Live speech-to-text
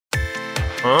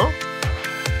Huh?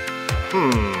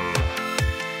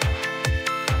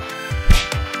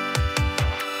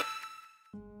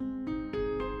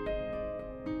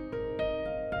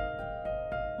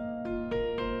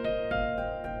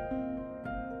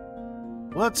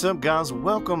 What's up, guys?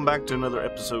 Welcome back to another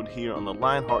episode here on the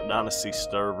Lionheart Dynasty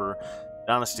server,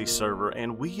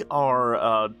 and we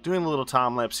are doing a little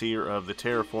time lapse here of the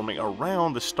terraforming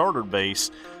around the starter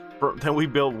base that we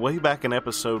built way back in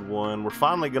episode 1. We're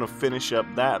finally going to finish up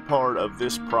that part of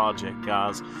this project,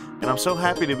 guys, and I'm so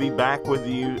happy to be back with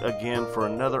you again for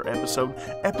another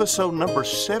episode number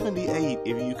 78,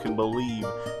 if you can believe.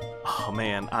 Oh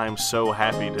man, I'm so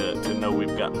happy to know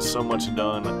we've gotten so much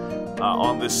done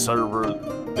on this server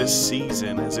this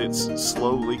season, as it's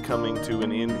slowly coming to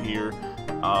an end here.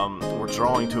 We're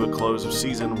drawing to a close of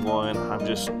season 1. I'm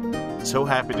just so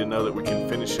happy to know that we can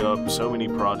finish up so many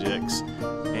projects,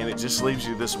 and it just leaves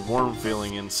you this warm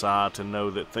feeling inside to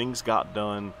know that things got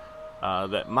done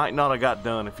that might not have got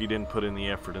done if you didn't put in the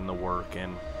effort and the work.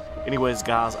 And anyways,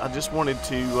 guys, I just wanted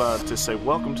to say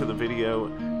welcome to the video,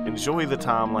 enjoy the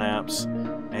time lapse,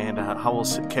 and I will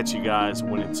catch you guys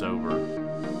when it's over.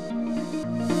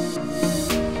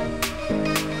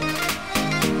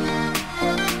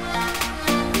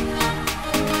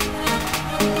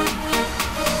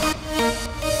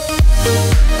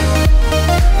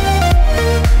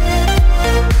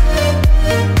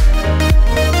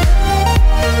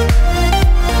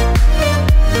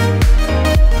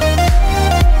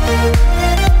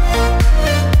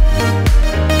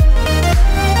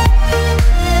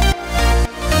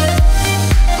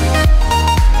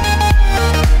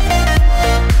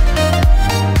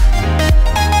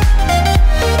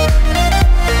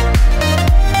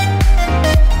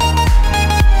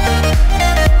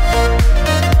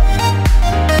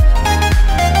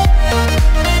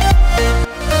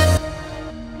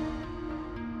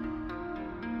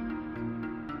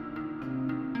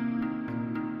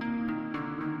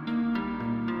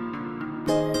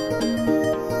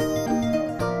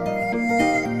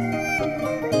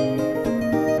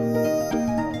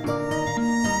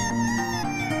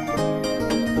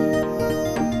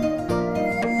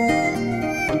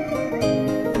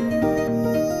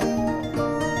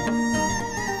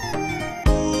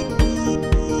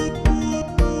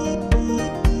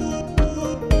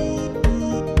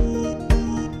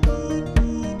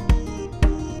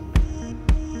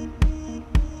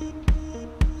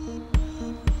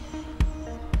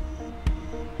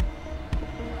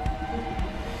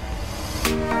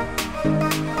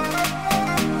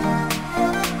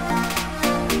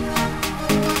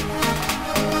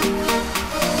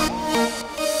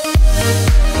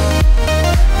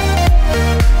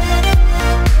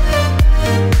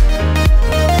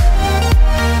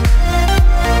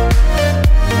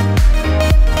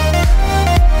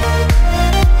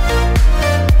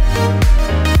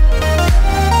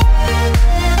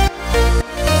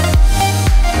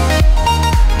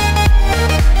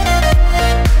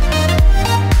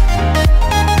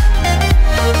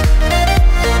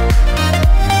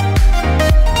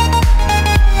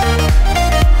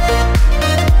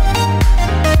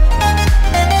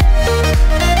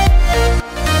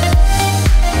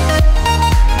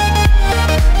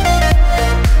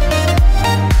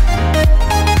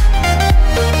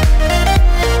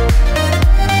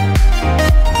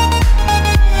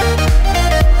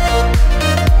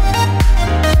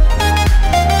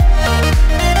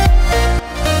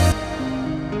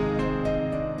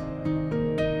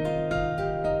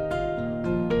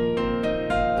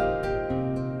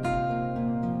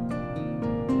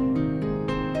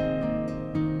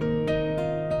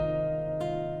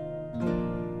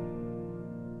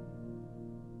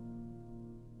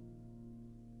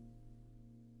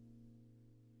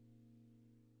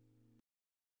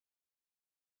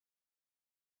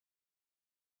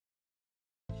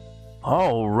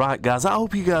 Alright, guys, I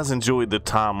hope you guys enjoyed the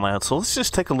time lapse. So let's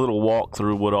just take a little walk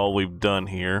through what all we've done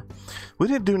here. We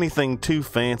didn't do anything too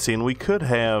fancy, and we could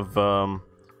have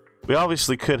we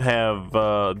obviously could have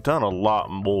done a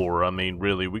lot more. I mean,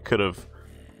 really, we could have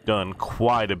done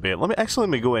quite a bit. Let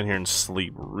me go in here and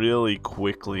sleep really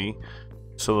quickly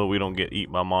so that we don't get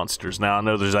eaten by monsters. Now, I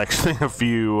know there's actually a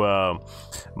few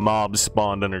mobs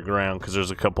spawned underground because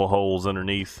there's a couple holes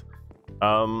underneath,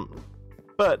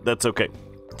 but that's okay.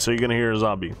 So you're gonna hear a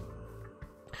zombie.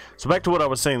 So back to what I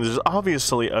was saying, there's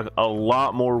obviously a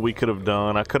lot more we could have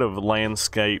done. I could have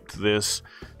landscaped this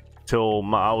till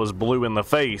I was blue in the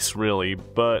face, really,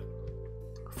 but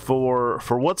for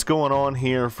what's going on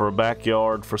here, for a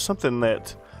backyard, for something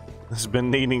that has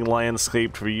been needing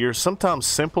landscaped for years, sometimes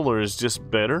simpler is just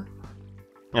better.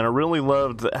 And I really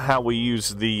loved how we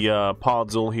used the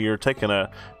podzol here, taking a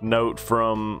note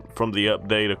from the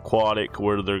update Aquatic,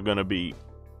 where they're going to be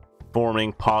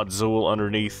forming podzol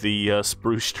underneath the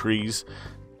spruce trees.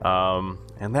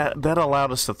 And that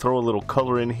allowed us to throw a little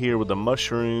color in here with the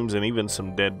mushrooms and even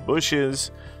some dead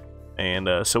bushes.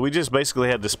 And so we just basically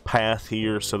had this path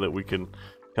here so that we can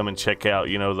come and check out,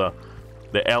 you know,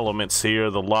 the elements here,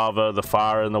 the lava, the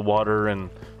fire, and the water, and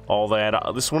all that.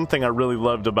 This one thing I really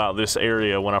loved about this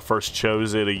area when I first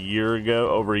chose it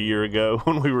over a year ago,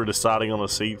 when we were deciding on the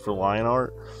seed for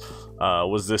Lionheart,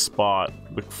 was this spot.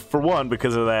 For one,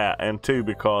 because of that, and two,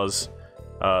 because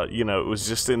you know, it was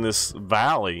just in this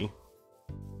valley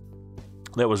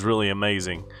that was really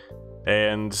amazing.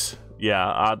 And yeah,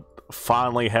 I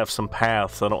finally have some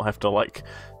paths. I don't have to like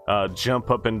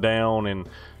jump up and down and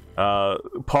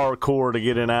parkour to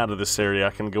get in out of this area. I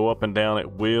can go up and down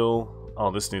at will. Oh,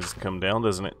 this needs to come down,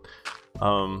 doesn't it?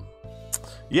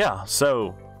 Yeah,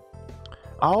 so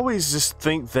I always just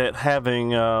think that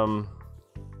having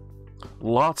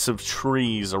lots of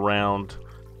trees around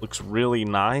looks really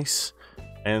nice,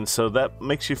 and so that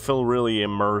makes you feel really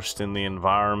immersed in the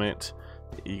environment.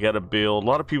 You got to build. A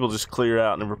lot of people just clear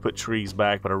out and never put trees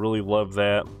back, but I really love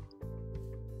that.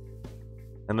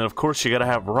 And then of course you got to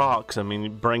have rocks. I mean, you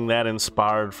bring that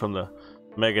inspired from the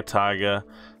Mega Taiga.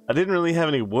 I didn't really have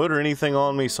any wood or anything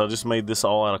on me, so I just made this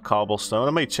all out of cobblestone.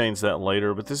 I may change that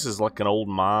later, but this is like an old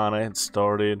mine I had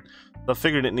started. So I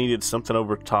figured it needed something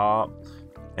over top.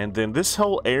 And then this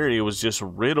whole area was just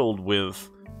riddled with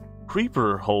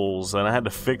creeper holes, and I had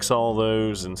to fix all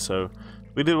those. And so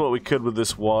we did what we could with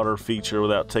this water feature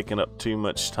without taking up too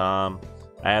much time.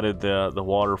 Added the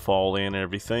waterfall in and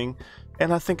everything,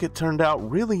 and I think it turned out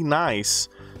really nice.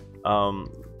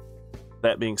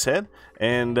 That being said,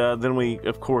 and then we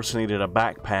of course needed a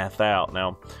back path out.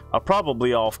 Now I'll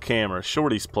probably off camera,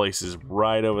 Shorty's place is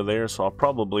right over there, so I'll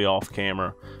probably off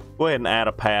camera go ahead and add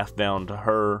a path down to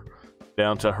her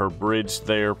bridge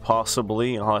there,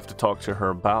 possibly. I'll have to talk to her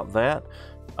about that.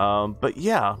 But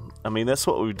yeah, I mean, that's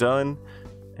what we've done,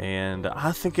 and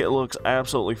I think it looks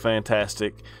absolutely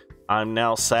fantastic. I'm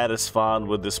now satisfied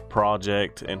with this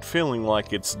project and feeling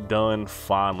like it's done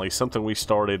finally. Something we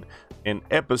started in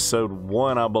episode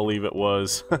 1, I believe it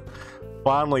was.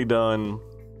 Finally done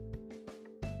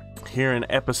here in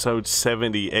episode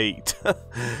 78.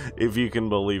 If you can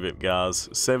believe it, guys.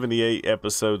 78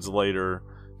 episodes later,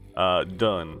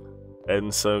 done.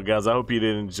 And so, guys, I hope you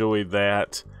did enjoy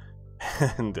that.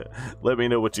 And let me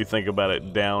know what you think about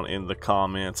it down in the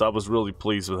comments. I was really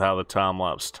pleased with how the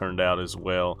time-lapse turned out as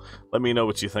well. Let me know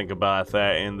what you think about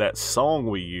that. And that song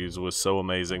we used was so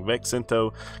amazing.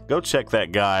 Vexento, go check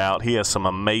that guy out. He has some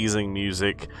amazing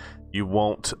music. You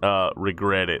won't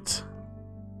regret it.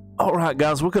 Alright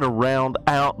guys, we're going to round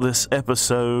out this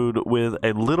episode with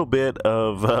a little bit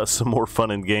of some more fun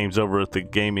and games over at the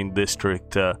gaming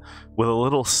district, with a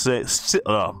little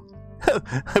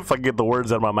if I get the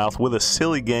words out of my mouth, with a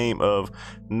silly game of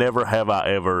Never Have I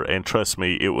Ever, and trust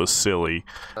me, it was silly.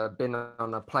 Been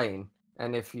on a plane,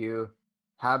 and if you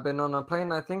have been on a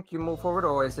plane, I think you move forward,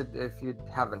 or is it if you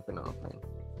haven't been on a plane?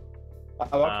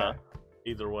 Oh, okay.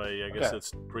 Either way, I guess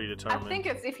it's predetermined. I think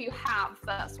it's if you have,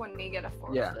 that's when you get a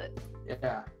forfeit.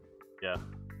 Yeah. Yeah.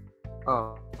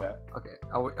 Oh, Yeah. okay.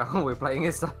 Are we playing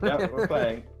it? Yeah, we're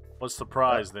playing. What's the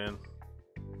prize then?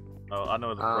 Oh, I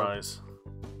know the prize.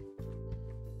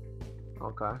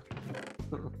 Okay.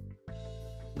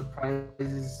 The prize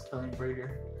is killing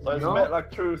Breeder. So it's a bit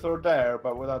like Truth or Dare,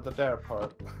 but without the Dare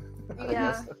part.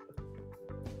 Yeah.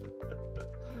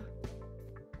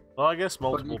 Well, I guess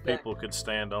multiple people could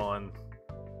stand on.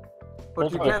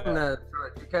 But you can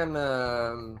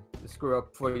screw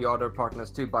up for your other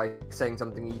partners too by saying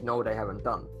something you know they haven't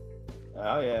done.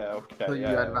 Oh yeah, okay. So you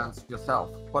advance yourself,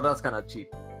 but that's kind of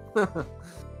cheap.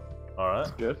 All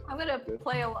right. Good. I'm gonna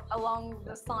play along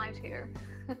the side here.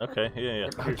 Okay. Yeah.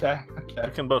 Okay.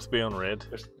 We can both be on red.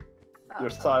 You're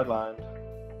sidelined.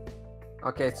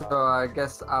 Okay, so I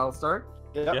guess I'll start.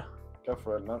 Yeah. Yeah. Go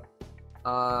for it, man.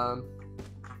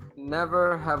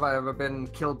 Never have I ever been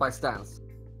killed by stance.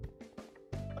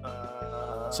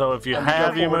 So if you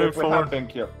have, you move forward. Have been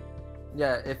killed.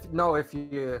 Yeah, if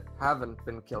you haven't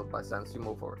been killed by stance, you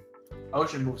move forward.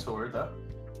 Ocean moves forward though.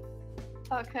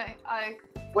 Okay,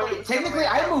 Wait, technically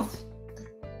I moved.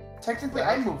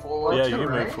 I move forward. Yeah, too, you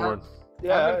right? move forward.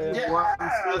 Yeah.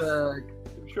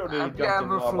 Sure, have you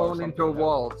ever flown into a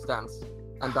wall, stance,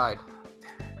 and died?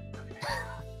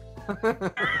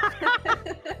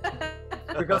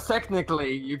 Because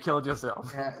technically, you killed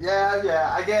yourself.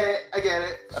 Yeah. I get it.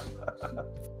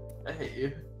 I hate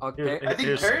you. Okay. I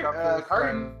think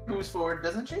Karen moves forward,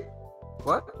 doesn't she?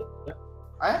 What?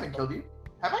 I haven't killed you.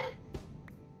 Have I?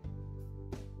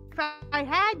 If I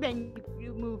had, then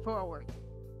you move forward.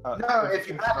 No, if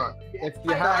you haven't. If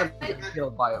you haven't been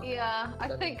killed by him. Yeah, I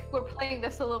think we're playing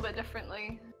this a little bit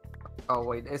differently. Oh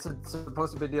wait, is it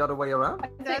supposed to be the other way around? I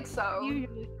think That's so.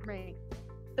 usually for me.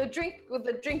 With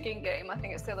the drinking game, I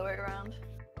think it's the other way around.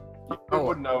 You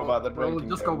would know about the We'll drinking.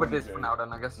 just go with this for now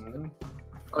then, I guess. Mhm.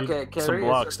 Okay, Some Carrie.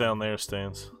 blocks down there,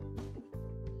 Stans.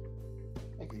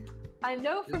 Thank you. I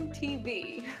know from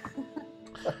TV.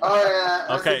 Oh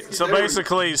yeah. Okay, so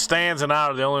basically, Stans and I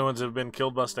are the only ones that have been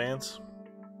killed by Stans.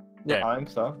 Yeah. I think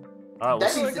so. All right, That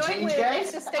let's, needs to We're going change, with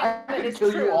guys. it's a I statement could is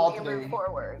kill true. you all You today. move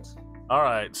forward. all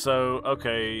right. So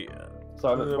okay,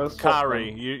 So we'll swap Kyrie,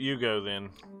 them. you go then.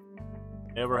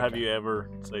 Have you ever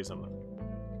say something?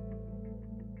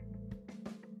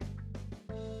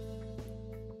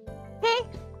 Okay,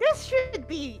 this should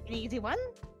be an easy one.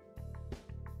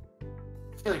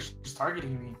 I feel like she's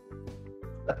targeting me.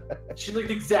 She looked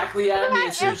exactly at me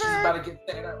as soon as she's about to get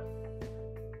set up.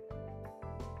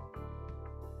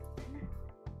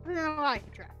 Put it on a light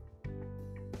trap.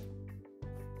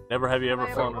 Never have you ever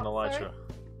Wait, flown wait, in a what? Elytra? Sorry?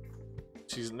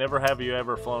 She's never have you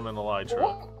ever flown in a Elytra?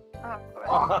 Oh,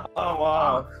 Oh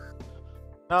wow.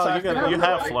 No, you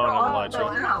have flown in a Oh,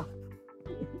 Elytra. no.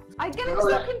 I get No, so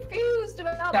that- confused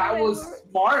about That what was I were-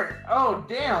 smart. Oh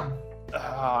damn.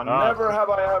 Never have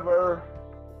I ever.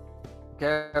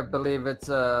 Okay, I believe it's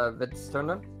Vid's turn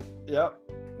then. Yep.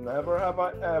 Never have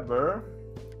I ever.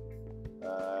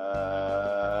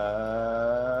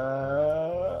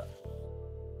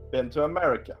 Been to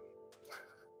America.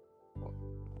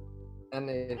 And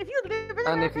If you live in and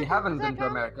America, if you haven't does that been to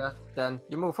count? America, then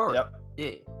you move forward. Yep.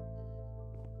 Yeah.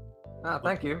 Ah,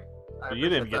 thank you. I You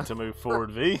didn't appreciate get that. to move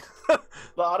forward, V. I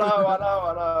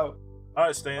know. All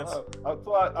right, Stans. I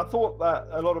thought that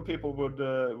a lot of people would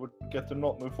get to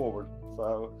not move forward.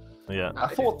 So Yeah. I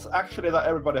thought actually that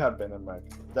everybody had been in America.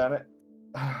 Damn it.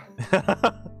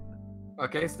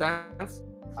 Okay, Stans.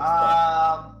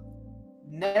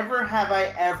 Never have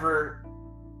I ever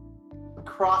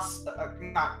cross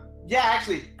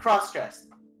dressed.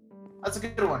 That's a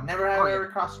good one. Never have Oh, I yeah. ever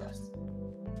cross dressed.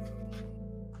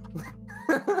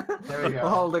 There we go.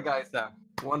 Hold the guys down.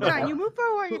 Wonderful. Yeah, you move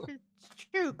forward if it's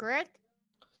true, correct?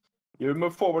 You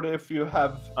move forward if you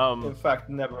have in Um, fact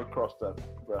never crossed that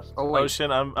breast. Oh wait.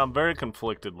 Ocean, I'm very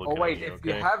conflicted looking Oh wait. at you. If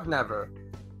Okay. you have never,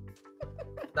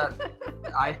 that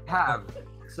I have.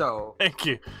 So Thank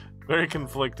you. Very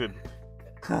conflicted.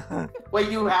 Wait,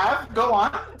 you have? Go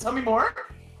on. Tell me more.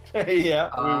 Yeah,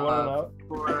 we want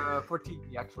to know. for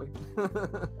TV actually,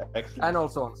 Excellent. and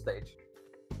also on stage.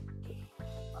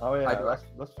 Oh yeah, I do that's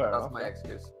fair That's enough. my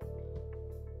excuse.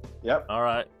 Yep. All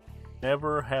right.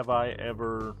 Never have I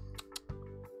ever.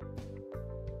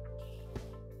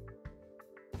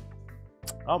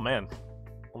 Oh man,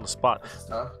 on the spot. That's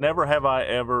tough. Never have I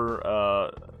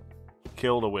ever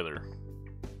killed a wither.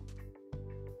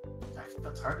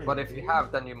 That's hard. But if you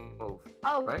have, then you move,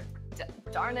 Oh, right?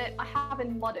 darn it! I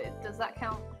haven't mudded. Does that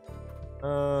count?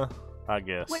 I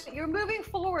guess. Wait, you're moving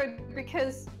forward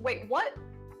because wait, what?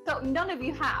 So none of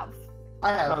you have.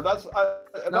 I have. No,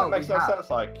 that No, makes we no have. sense.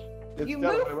 Like it's You the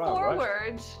other move way around, right?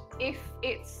 forward if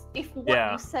what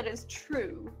Yeah. you said is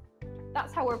true.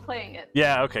 That's how we're playing it.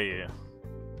 Yeah. Okay. Yeah.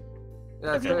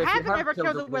 Yeah, If so you if haven't have ever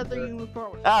killed a it, whether wither- you move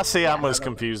forward. Ah, see, I'm Yeah. as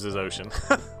confused as Ocean.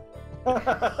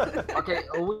 Okay,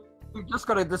 we just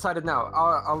gotta decide it now.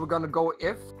 Are we gonna go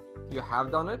if you have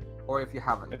done it, or if you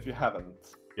haven't? If you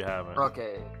haven't. You haven't.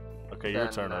 Okay. Okay, your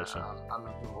then, turn, Ocean. I'm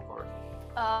gonna move forward.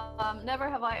 Never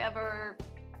have I ever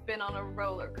been on a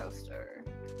roller coaster.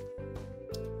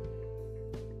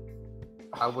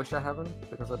 I wish I haven't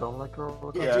because I don't like roller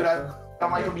coasters. Yeah, dude, I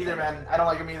don't like him either, man. I don't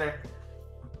like him either.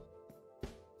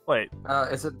 Wait.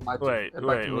 Is it my turn? Wait, My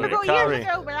wait, turn? wait. Several Kyrie. years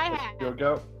ago, but I have. Your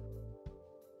go.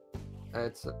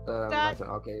 It's my That- turn.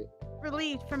 Okay.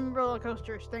 Released from roller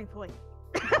coasters, thankfully.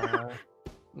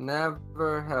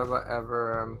 Never have I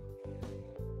ever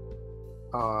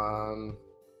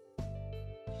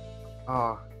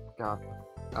oh god.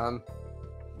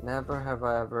 Never have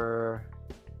I ever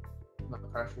No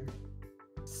pressure.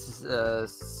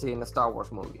 seen a Star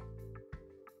Wars movie.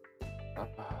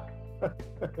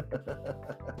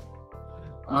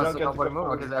 You don't get to go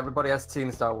forward. Because everybody has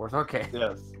seen Star Wars. Okay.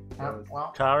 Yes. Yeah,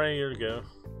 well, Kyrie, here you go.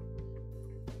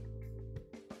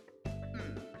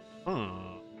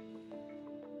 Hmm.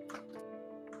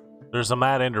 There's a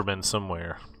Matt Enderman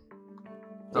somewhere.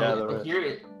 Yeah, I there is. hear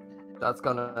it. That's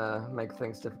gonna make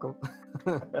things difficult.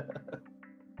 Dude,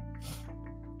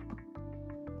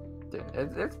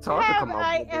 it's hard to Have come up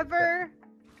I with it. ever?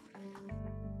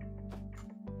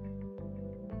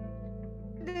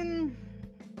 Then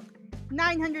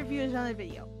 900 views on a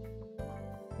video.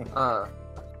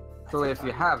 So if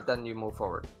you have, then you move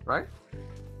forward, right?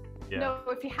 Yeah. No,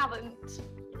 if you haven't.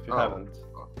 If you haven't.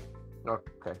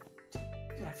 Okay.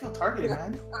 Dude, I feel targeted,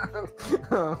 man.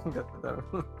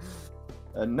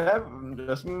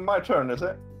 Never. It's my turn, is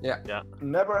it? Yeah. Yeah.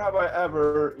 Never have I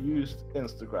ever used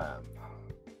Instagram.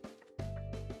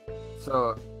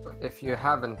 So if you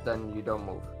haven't, then you don't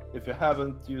move. If you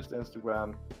haven't used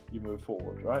Instagram, you move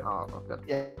forward, right? Oh, okay.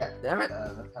 Yeah. Damn it.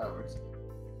 That's how it works.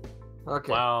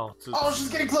 Okay. Wow. Oh, she's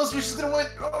getting closer. She's gonna win.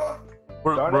 Oh.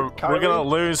 We're Darn it, gonna Kyrie.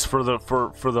 lose for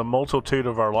the multitude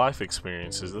of our life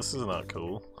experiences. This is not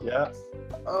cool. Yeah.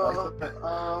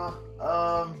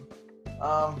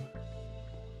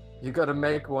 You gotta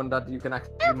make one that you can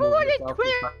actually I move avoided yourself.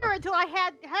 Twitter until I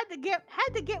had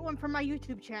to get one for my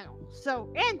YouTube channel.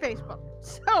 So and Facebook.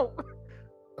 So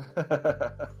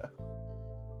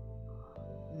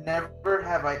Never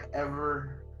have I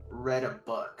ever read a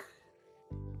book.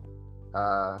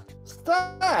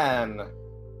 Stan!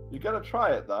 You gotta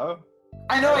try it though.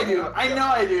 I know I do. I know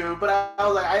I do. But I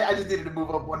was like, I just needed to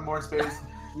move up one more space.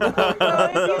 hold on a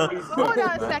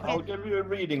I'll second. give you a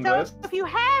reading So list. if you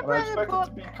have And I read a expect it book,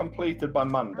 to be completed by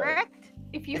Monday. correct?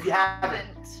 If you If you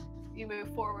haven't, you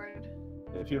move forward.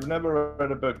 If you've never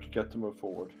read a book, you get to move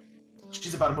forward.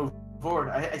 She's about to move forward.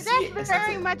 I see it. I That's sense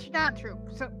very it. much not true.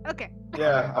 So okay.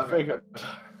 Yeah, I Okay. figured.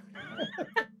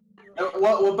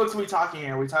 What books are we talking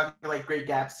here? Are we talking like Great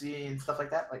Gatsby and stuff like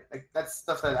that? Like that's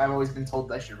stuff that I've always been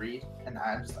told I should read, and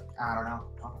I'm just like, I don't know.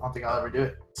 I don't think I'll ever do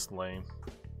it. It's lame.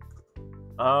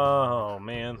 Oh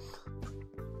man.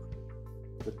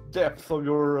 The depth of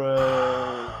your.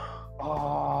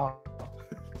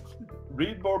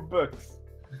 Read more books.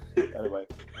 Anyway.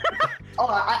 Oh,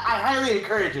 I highly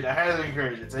encourage it. I highly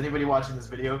encourage it. So anybody watching this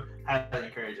video, highly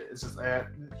encourage it. It's just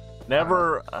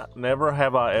Never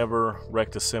have I ever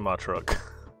wrecked a semi truck.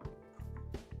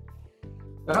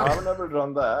 I've never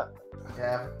done that.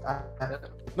 yeah.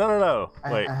 No.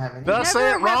 Wait. I haven't. Did I say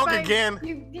it Never wrong have I- again?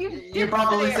 You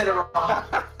probably said it wrong.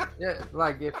 Yeah,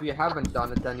 like if you haven't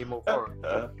done it, then you move forward.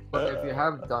 But if you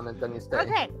have done it, then you stay.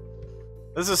 Okay.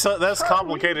 That's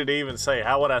complicated to even say.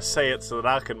 How would I say it so that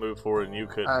I could move forward and you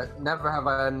could? Never have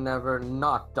I never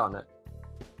not done it.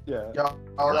 Yeah.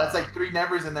 Oh, that's like 3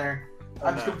 nevers in there.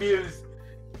 I'm confused.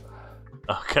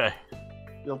 Okay.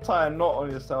 You'll tie a knot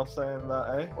on yourself saying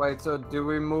that, eh? Wait, so do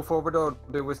we move forward or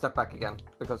do we step back again?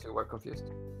 Because you were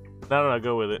confused. No,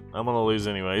 go with it. I'm gonna lose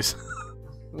anyways.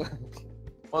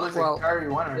 Well, looks Well, like Kyrie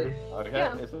won already. Okay,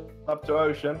 Yeah. it's up to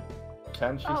Ocean.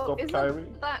 Can she stop Kyrie?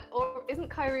 Isn't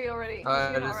Kyrie already?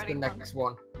 It she's is already the won. next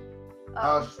one.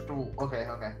 Okay.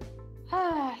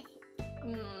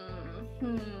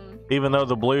 Even though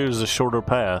the blue is a shorter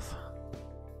path.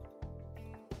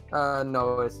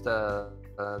 No, it's the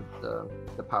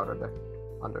powder there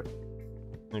under.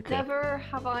 Okay. Never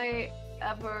have I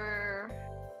ever.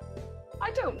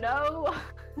 I don't know.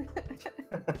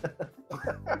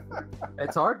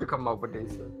 It's hard to come up with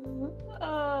these.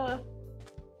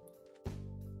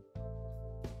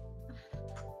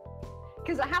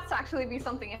 Because it has to actually be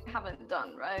something I haven't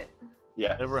done, right?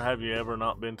 Yeah. Never have you ever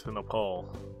not been to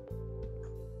Nepal?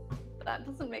 That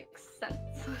doesn't make sense.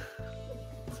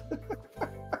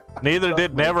 Neither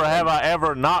did never have I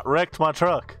ever not wrecked my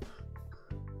truck.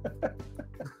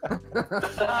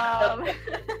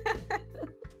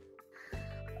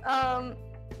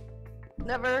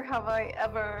 Never have I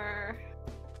ever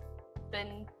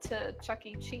been to Chuck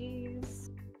E.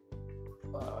 Cheese.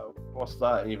 What's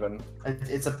that even?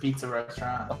 It's a pizza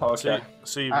restaurant. Oh, okay.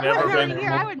 So you've I- never I've been. been-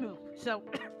 Here, I would move. So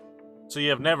So you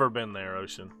have never been there,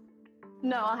 Ocean.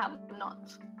 No, I have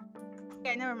not.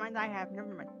 yeah, never mind. I have.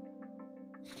 Never mind.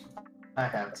 I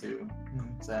have to.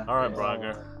 So. All right,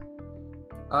 Braga.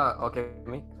 Okay,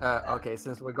 me. Okay,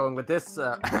 since we're going with this,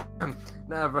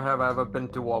 never have I ever been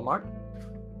to Walmart.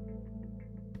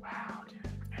 Wow,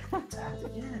 dude. Tapped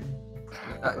again.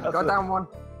 Go down one.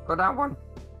 Go down one.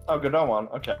 Oh, good on one.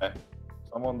 Okay.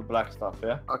 I'm on the black stuff,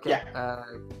 yeah? Okay.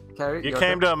 Carrie. You your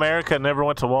came turn. to America, never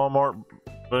went to Walmart,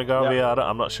 Viada.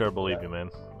 I'm not sure I believe you, man.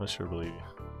 I'm not sure I believe you.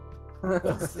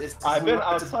 I've been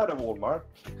outside of Walmart.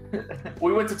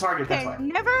 We went to Target. Okay. That's why.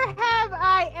 Never have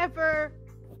I ever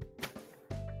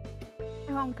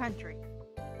home country.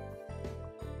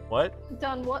 What?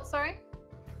 Done what? Sorry.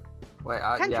 Wait,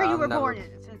 Country yeah, you I've were never- born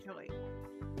in, essentially.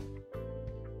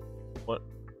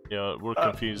 Yeah, we're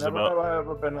confused never about. have I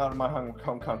ever been out of my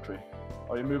home country.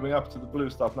 Are you moving up to the blue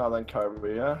stuff now then,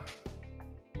 Kyrie, yeah?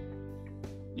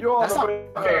 You are That's the not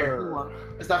winner. fair.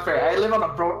 It's not fair. I live on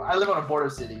a border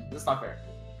city. That's not fair.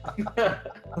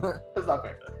 That's not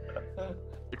fair.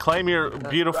 Claim your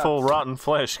beautiful rotten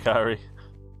flesh, Kyrie.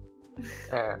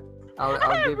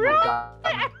 I'll give you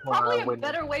that. Probably a when-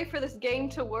 better way for this game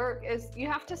to work is you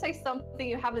have to say something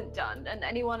you haven't done, and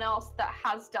anyone else that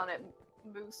has done it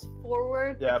moves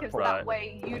forward, Yeah, because right. that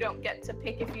way you don't get to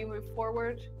pick if you move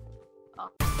forward.